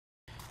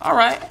All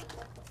right.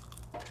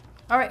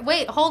 All right,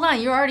 wait, hold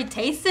on. You're already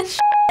tasting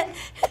shit?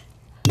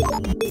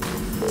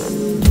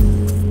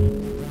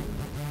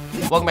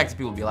 Welcome back to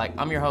People Be Like.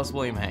 I'm your host,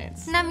 William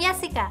Haynes. And I'm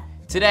Yessica.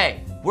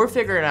 Today, we're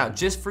figuring out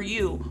just for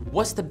you,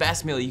 what's the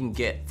best meal you can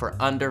get for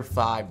under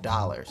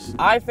 $5?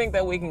 I think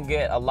that we can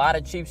get a lot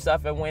of cheap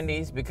stuff at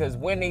Wendy's because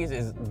Wendy's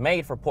is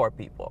made for poor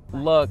people.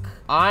 Look,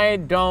 I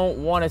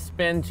don't want to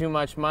spend too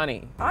much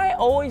money. I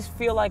always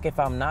feel like if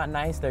I'm not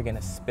nice, they're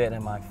gonna spit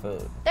in my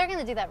food. They're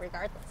gonna do that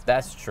regardless.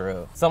 That's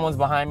true. Someone's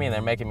behind me and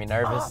they're making me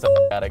nervous, so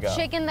I gotta go.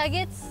 Chicken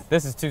nuggets?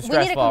 This is too We need to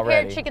stressful compare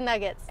already. chicken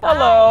nuggets.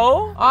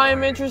 Hello,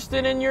 I'm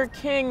interested in your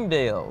king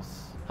deals.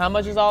 How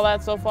much is all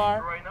that so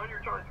far? Right now you're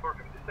charged for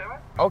 57.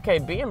 Okay,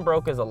 being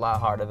broke is a lot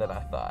harder than I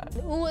thought.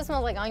 Ooh, it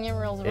smells like onion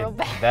rolls real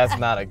bad. That's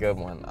not a good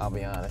one, I'll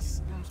be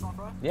honest.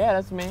 Yeah,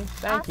 that's me.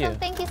 Thank Awesome, you.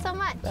 thank you so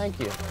much. Thank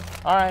you.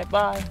 All right,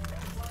 bye.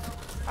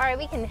 All right,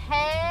 we can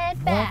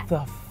head back.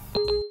 What the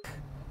f?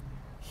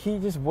 He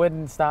just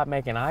wouldn't stop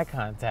making eye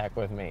contact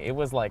with me. It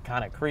was like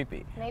kind of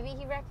creepy. Maybe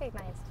he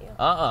recognized you.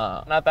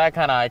 Not that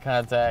kind of eye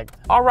contact.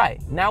 All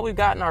right, now we've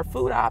gotten our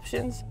food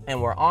options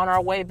and we're on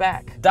our way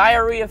back.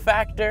 Diarrhea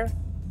factor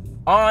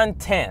on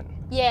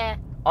 10. Yeah.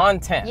 On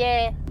 10.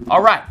 Yeah.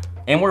 All right,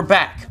 and we're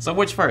back. So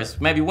which first?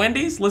 Maybe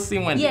Wendy's? Let's see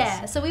Wendy's.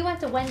 Yeah, so we went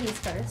to Wendy's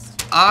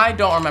first. I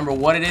don't remember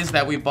what it is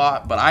that we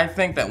bought, but I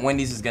think that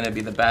Wendy's is gonna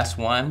be the best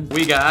one.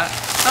 We got,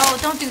 Oh,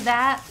 don't do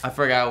that. I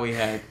forgot we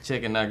had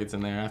chicken nuggets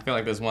in there. I feel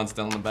like there's one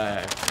still in the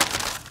bag.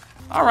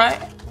 All right.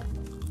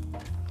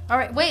 All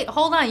right, wait,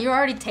 hold on. You're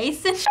already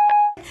tasting shit?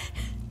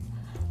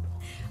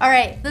 All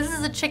right, this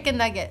is a chicken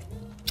nugget.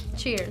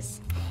 Cheers.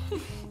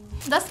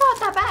 That's not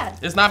that bad.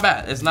 It's not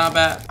bad, it's not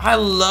bad. I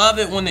love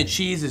it when the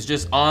cheese is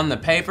just on the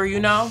paper, you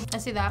know? I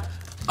see that.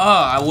 Oh,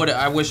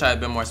 I wish I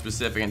had been more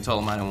specific and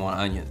told them I didn't want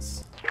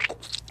onions.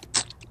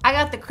 I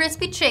got the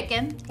crispy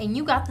chicken, and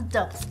you got the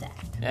double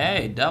stack.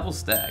 Hey, double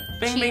stack.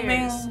 Bing, bing,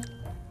 Cheers. bing.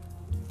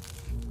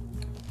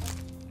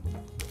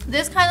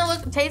 This kind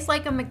of tastes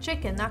like a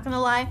McChicken, not gonna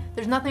lie.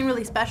 There's nothing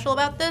really special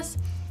about this.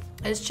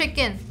 It's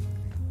chicken.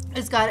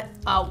 It's got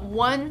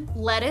one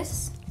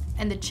lettuce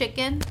and the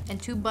chicken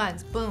and 2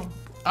 buns. Boom.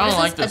 I don't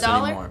like this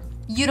 $1? anymore.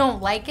 You don't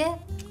like it,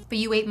 but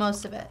you ate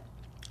most of it.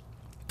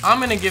 I'm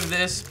gonna give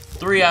this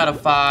 3 out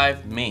of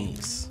 5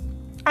 me's.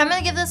 I'm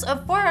gonna give this a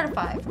 4 out of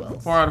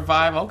 5. 4 out of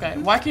 5, okay.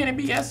 Why can't it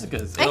be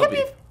Yessica's? It could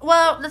be,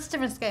 well, that's a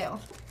different scale.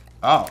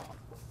 Oh.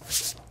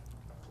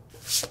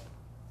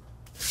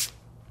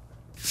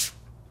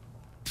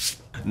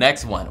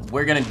 Next one,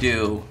 we're gonna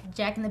do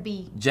Jack and the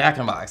Bee. Jack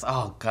in the Box.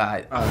 Oh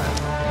God.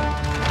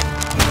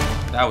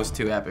 That was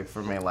too epic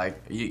for me. Like,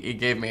 it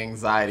gave me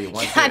anxiety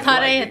once. I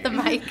thought I hit the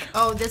mic.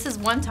 Oh, this is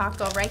one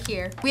taco right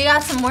here. We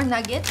got some more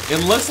nuggets. It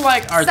looks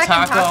like our Second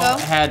taco taco.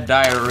 had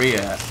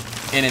diarrhea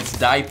in its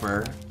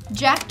diaper.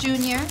 Jack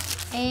Jr.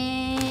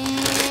 and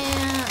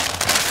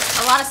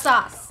a lot of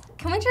sauce.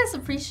 Can we just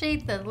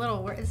appreciate the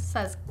little word? It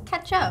says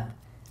ketchup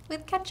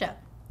with ketchup.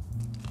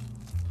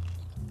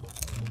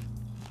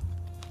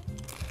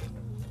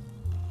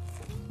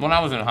 When I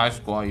was in high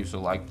school, I used to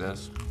like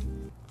this.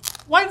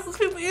 Why do you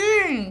keep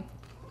eating?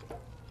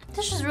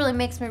 This just really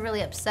makes me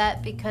really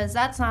upset because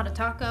that's not a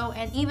taco,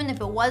 and even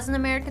if it was an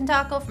American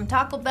taco from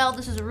Taco Bell,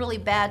 this is a really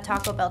bad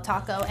Taco Bell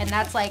taco, and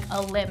that's like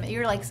a limit.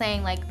 You're like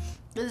saying like,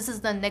 this is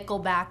the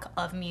Nickelback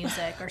of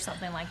music or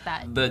something like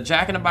that. The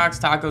Jack in the Box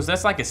tacos,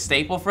 that's like a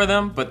staple for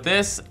them. But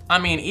this, I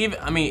mean,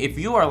 if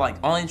you are like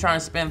only trying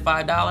to spend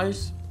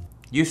 $5,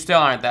 you still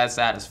aren't that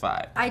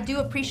satisfied. I do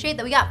appreciate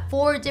that we got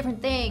 4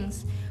 different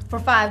things for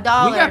 $5.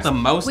 We got the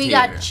most We here.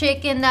 got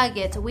chicken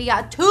nuggets. We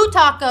got 2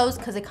 tacos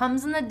because it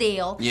comes in the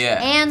deal.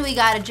 Yeah. And we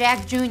got a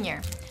Jack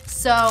Jr.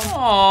 So,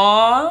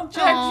 Aww,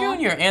 Jack Aw.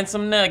 Jr. and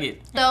some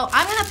nuggets. so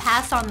I'm gonna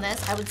pass on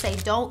this. I would say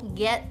don't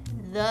get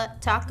the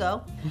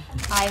taco.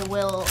 I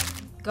will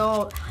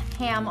go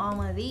ham on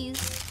one of these.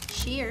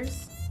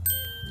 Cheers.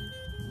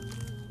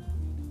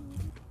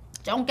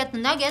 Don't get the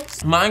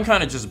nuggets. Mine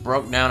kind of just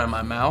broke down in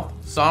my mouth.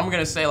 So I'm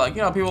gonna say, like,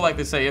 you know, people like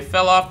to say it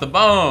fell off the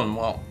bone.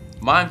 Well,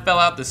 mine fell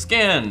out the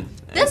skin.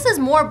 This is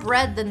more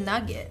bread than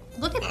nugget.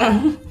 Look at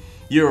that.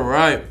 You're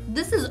right.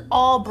 This is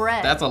all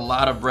bread. That's a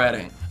lot of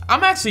breading.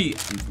 I'm actually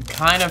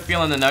kind of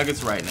feeling the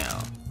nuggets right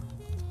now.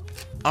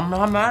 I'm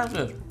not mad at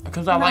this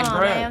because I like Nah,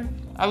 bread. man.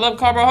 I love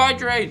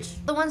carbohydrates.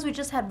 The ones we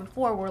just had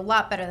before were a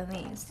lot better than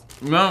these.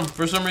 No,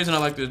 for some reason I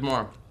like this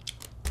more.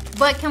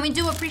 But can we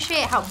do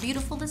appreciate how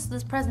beautiful this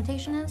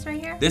presentation is right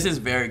here? This is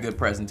very good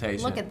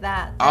presentation. Look at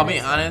that. I'll That be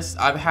is- honest,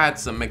 I've had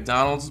some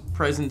McDonald's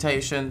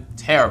presentation,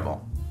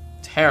 terrible,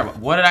 terrible.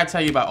 What did I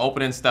tell you about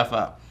opening stuff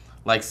up?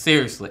 Like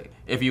seriously,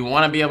 if you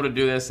want to be able to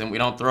do this and we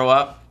don't throw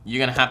up, you're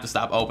gonna have to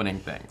stop opening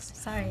things.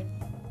 Sorry.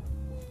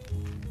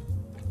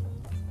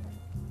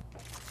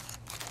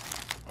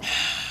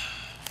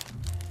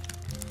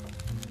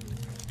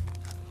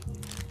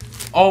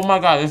 Oh my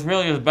God, this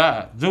really is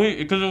bad.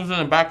 Because it was in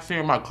the back seat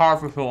of my car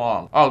for so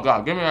long. Oh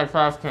God, give me that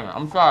trash can.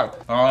 I'm sorry.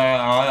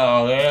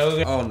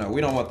 Oh no,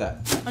 we don't want that.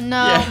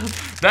 No. Yeah.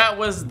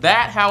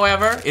 That,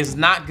 however, is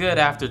not good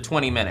after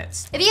 20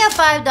 minutes. If you have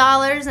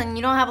 $5 and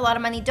you don't have a lot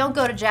of money, don't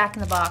go to Jack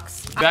in the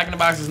Box. Jack in the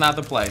Box is not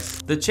the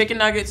place. The chicken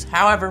nuggets,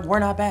 however, were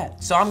not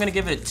bad. So I'm gonna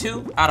give it a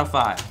 2 out of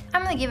 5.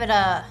 I'm gonna give it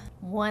a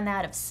 1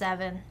 out of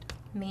 7.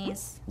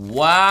 Me's.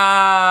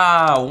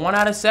 Wow, 1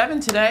 out of 7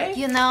 today?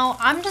 You know,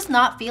 I'm just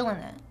not feeling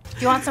it.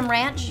 Do you want some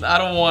ranch? I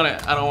don't want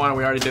it.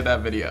 We already did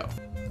that video.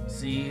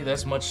 See,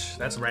 that's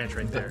ranch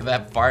right there.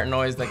 That fart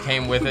noise that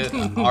came with it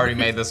already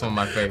made this one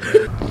my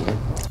favorite.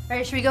 All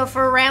right, should we go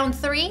for round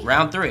 3?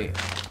 Round 3.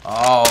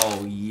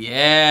 Oh,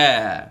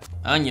 yeah.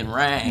 Onion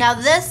rings. Now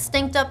this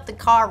stinked up the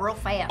car real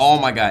fast. Oh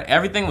my God,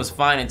 everything was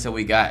fine until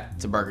we got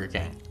to Burger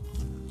King.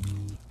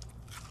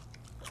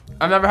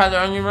 I've never had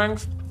the onion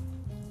rings.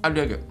 I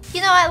dig it.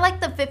 You know, I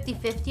like the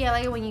 50-50. I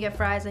like it when you get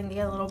fries and you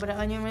get a little bit of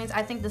onion rings.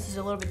 I think this is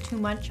a little bit too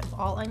much of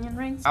all onion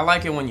rings. I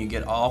like it when you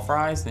get all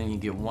fries, then you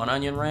get 1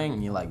 onion ring,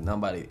 and you're like,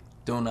 nobody,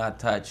 do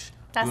not touch.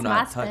 That's do my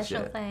not touch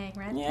special it. thing,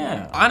 right?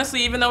 Yeah.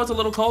 Honestly, even though it's a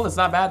little cold, it's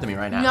not bad to me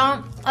right now.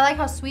 No, I like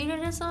how sweet it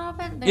is a little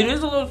bit. It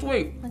is a little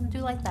sweet. I do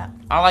like that.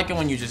 I like it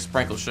when you just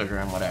sprinkle sugar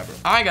and whatever.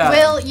 I got.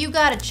 Will, you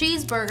got a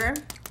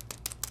cheeseburger.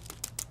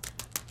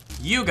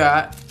 You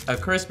got a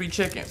crispy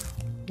chicken.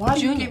 Why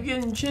do you Junior. keep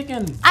getting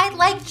chicken? I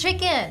like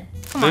chicken.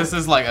 Come on. This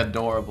is like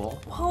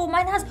adorable. Whoa,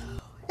 mine has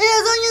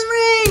onion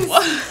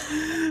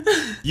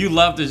rings. You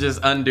love to just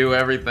undo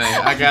everything.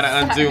 I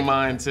gotta undo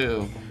mine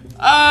too.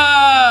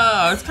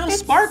 Oh, it's kind of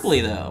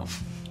sparkly though.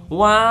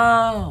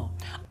 Wow.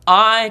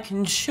 I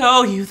can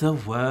show you the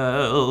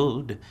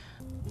world.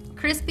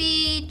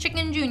 Crispy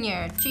chicken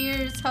junior.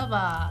 Cheers,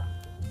 hubba.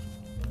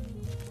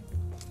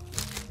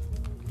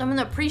 I'm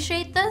gonna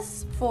appreciate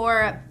this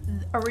for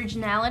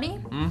originality.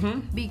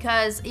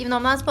 Because even though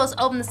I'm not supposed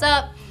to open this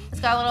up,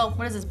 it's got a little,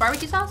 what is this,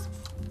 barbecue sauce?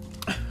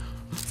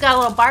 It's got a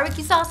little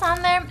barbecue sauce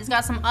on there. It's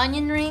got some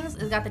onion rings.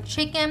 It's got the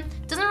chicken.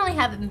 It doesn't really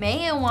have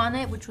mayo on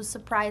it, which was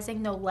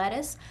surprising, no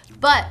lettuce.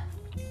 But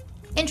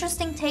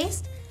interesting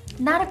taste.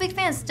 Not a big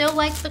fan. Still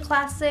like the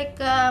classic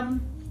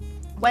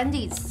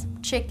Wendy's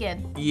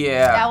chicken.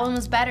 Yeah. That one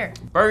was better.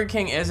 Burger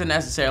King isn't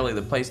necessarily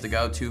the place to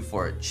go to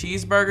for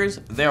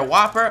cheeseburgers. Their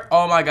Whopper,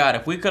 oh my God,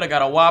 if we could have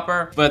got a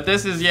Whopper. But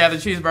this is, yeah, the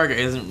cheeseburger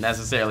isn't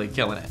necessarily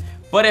killing it.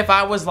 But if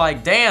I was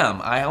like,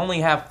 damn, I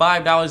only have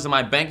 $5 in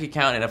my bank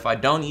account, and if I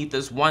don't eat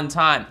this one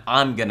time,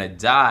 I'm gonna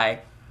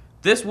die,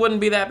 this wouldn't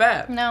be that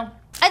bad. No.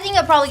 I think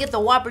I'd probably get the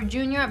Whopper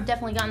Jr. I've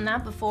definitely gotten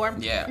that before.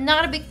 Yeah.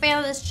 Not a big fan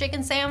of this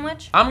chicken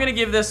sandwich. I'm gonna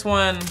give this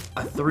one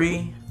a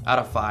 3 out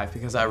of 5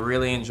 because I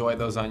really enjoyed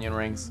those onion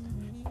rings,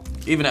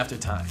 even after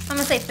time. I'm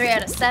gonna say 3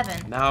 out of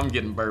 7. Now I'm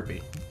getting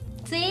burpy.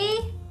 See?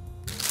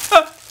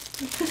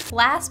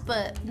 Last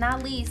but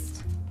not least,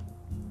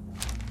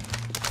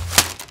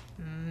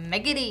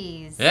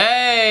 Meggities.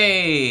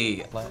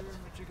 Hey!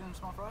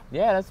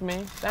 Yeah, that's me.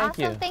 Thank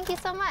Awesome. you. Thank you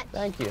so much.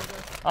 Thank you.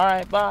 All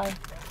right, bye.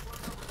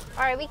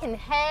 All right, we can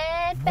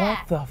head What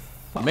back. the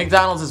fuck?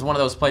 McDonald's is one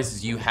of those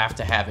places you have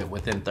to have it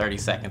within 30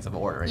 seconds of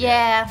ordering.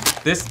 Yeah.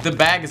 The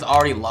bag has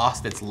already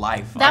lost its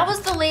life. That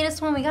was the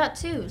latest one we got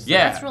too, so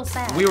Yeah. that's real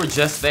sad. We were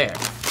just there.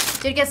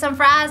 Did get some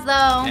fries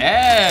though.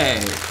 Hey!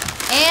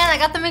 And I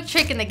got the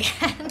McChicken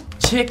again.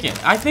 Chicken.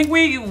 I think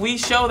we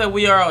show that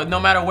we are, no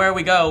matter where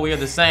we go, we are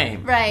the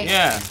same. Right.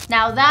 Yeah.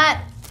 Now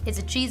that is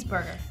a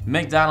cheeseburger.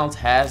 McDonald's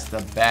has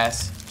the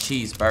best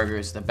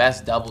cheeseburgers, the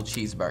best double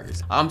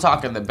cheeseburgers. I'm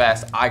talking the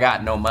best I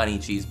got no money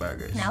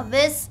cheeseburgers. Now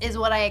this is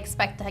what I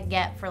expect to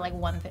get for like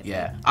 $1.50.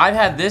 Yeah. I've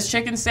had this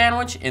chicken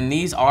sandwich and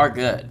these are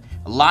good.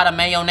 A lot of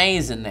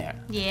mayonnaise in there.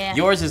 Yeah.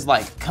 Yours is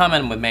like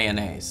coming with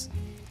mayonnaise.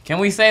 Can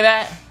we say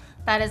that?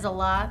 That is a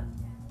lot.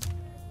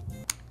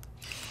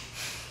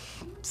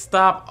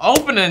 Stop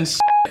opening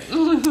shit.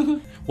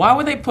 Why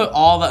would they put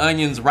all the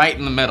onions right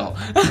in the middle?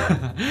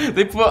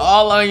 They put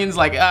all the onions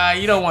like,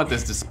 you don't want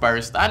this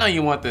dispersed. I know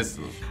you want this.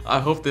 I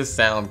hope this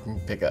sound can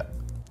pick up.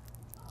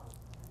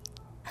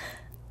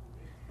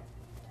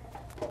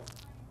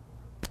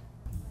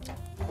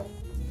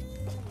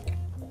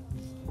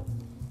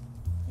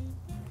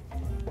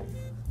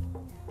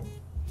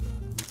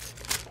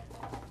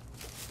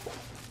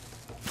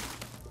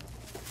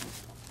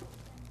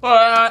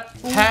 But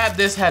had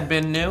this had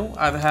been new,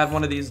 I've had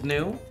one of these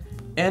new,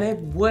 and it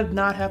would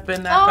not have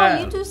been that bad.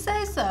 Oh, you do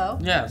say so.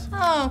 Yes.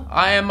 Oh.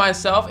 I am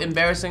myself,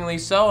 embarrassingly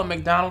so, a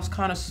McDonald's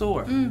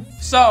connoisseur.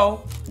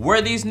 So, were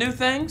these new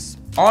things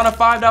on a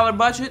 $5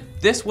 budget?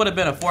 This would have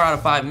been a 4 out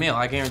of 5 meal,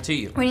 I guarantee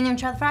you. We didn't even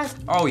try the fries.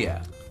 Oh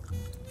yeah.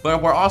 But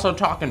if we're also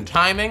talking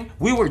timing,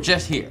 we were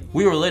just here.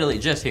 We were literally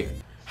just here.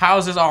 How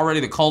is this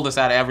already the coldest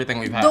out of everything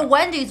we've had? The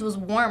Wendy's was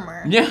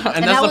warmer. Yeah,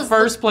 and that's that the was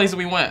first place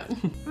we went.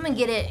 I'm gonna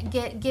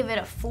give it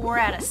a 4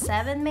 out of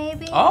 7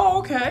 maybe. Oh,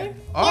 okay.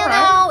 All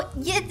right.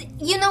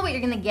 You know what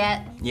you're gonna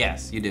get.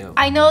 Yes, you do.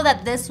 I know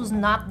that this was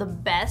not the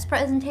best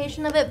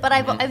presentation of it, but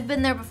I've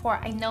been there before.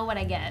 I know what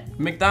I get.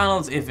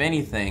 McDonald's, if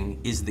anything,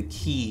 is the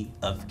key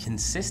of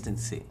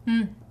consistency.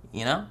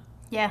 You know?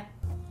 Yeah.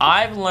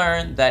 I've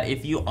learned that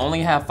if you only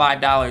have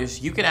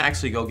 $5, you can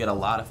actually go get a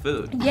lot of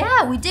food.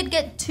 Yeah, we did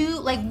get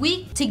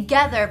we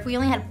together, if we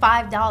only had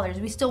 $5,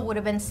 we still would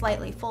have been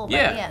slightly full by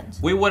the end.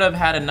 We would have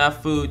had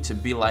enough food to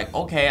be like,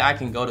 okay, I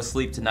can go to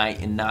sleep tonight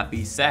and not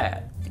be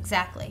sad.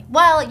 Exactly.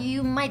 Well,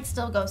 you might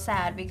still go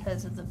sad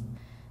because of the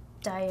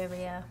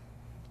diarrhea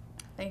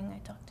thing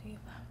I talked to you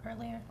about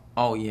earlier.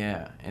 Oh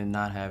yeah, and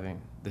not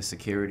having the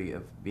security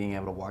of being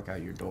able to walk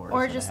out your door.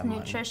 Or just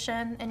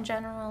nutrition in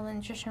general. The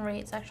nutrition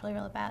rate's actually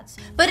really bad.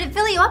 But it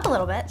fill you up a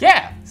little bit.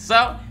 Yeah,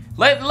 so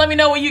let me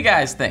know what you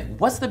guys think.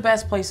 What's the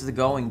best places to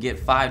go and get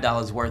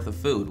 $5 worth of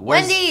food?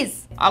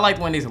 Wendy's! I like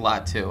Wendy's a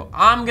lot too.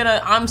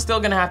 I'm still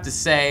gonna have to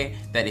say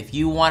that if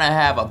you wanna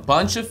have a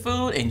bunch of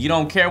food and you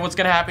don't care what's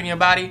gonna happen in your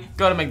body,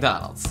 go to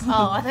McDonald's.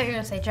 Oh, I thought you were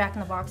gonna say Jack in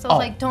the Box. I was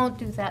like, don't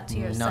do that to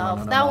yourself.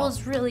 No. That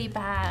was really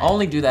bad.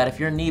 Only do that if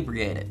you're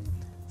inebriated.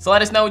 So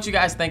let us know what you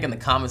guys think in the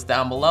comments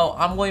down below.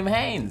 I'm William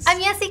Haynes.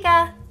 I'm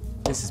Yessica.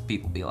 This is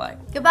People Be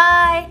Like.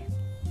 Goodbye.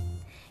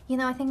 You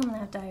know, I think I'm gonna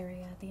have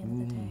diarrhea at the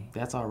end of the day.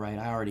 That's all right.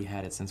 I already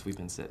had it since we've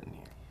been sitting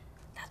here.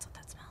 That's what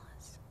that smell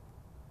is.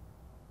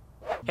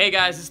 Hey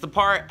guys, it's the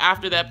part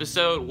after the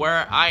episode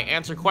where I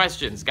answer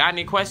questions. Got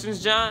any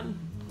questions, John?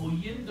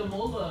 Oyin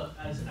Damola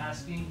is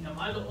asking, am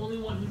I the only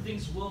one who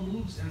thinks Will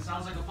moves and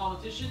sounds like a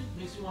politician?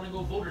 Makes me want to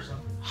go vote or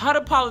something. How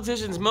do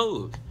politicians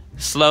move?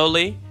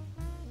 Slowly?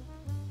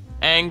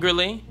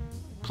 Angrily?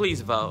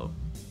 Please vote.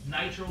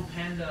 Nitro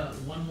Panda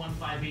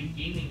 1158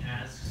 Gaming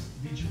asks,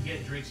 did you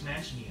get Drake's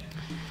mansion yet?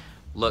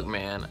 Look,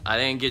 man, I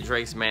didn't get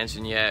Drake's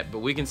mansion yet, but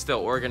we can still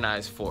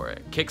organize for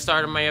it.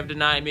 Kickstarter may have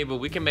denied me, but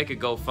we can make a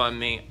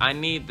GoFundMe. I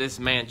need this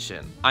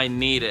mansion. I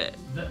need it.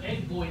 The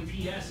Egg Boy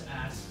PS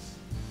asks,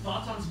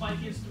 thoughts on Spy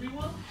Kids 3,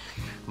 Will?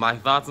 My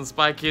thoughts on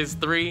Spy Kids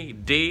 3,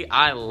 D,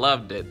 I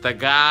loved it. The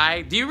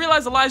guy, do you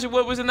realize Elijah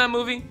Wood was in that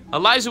movie?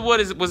 Elijah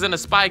Wood was in a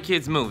Spy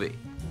Kids movie.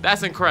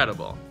 That's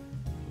incredible.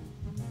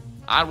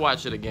 I'd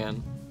watch it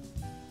again.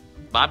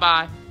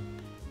 Bye-bye.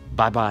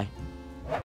 Bye-bye.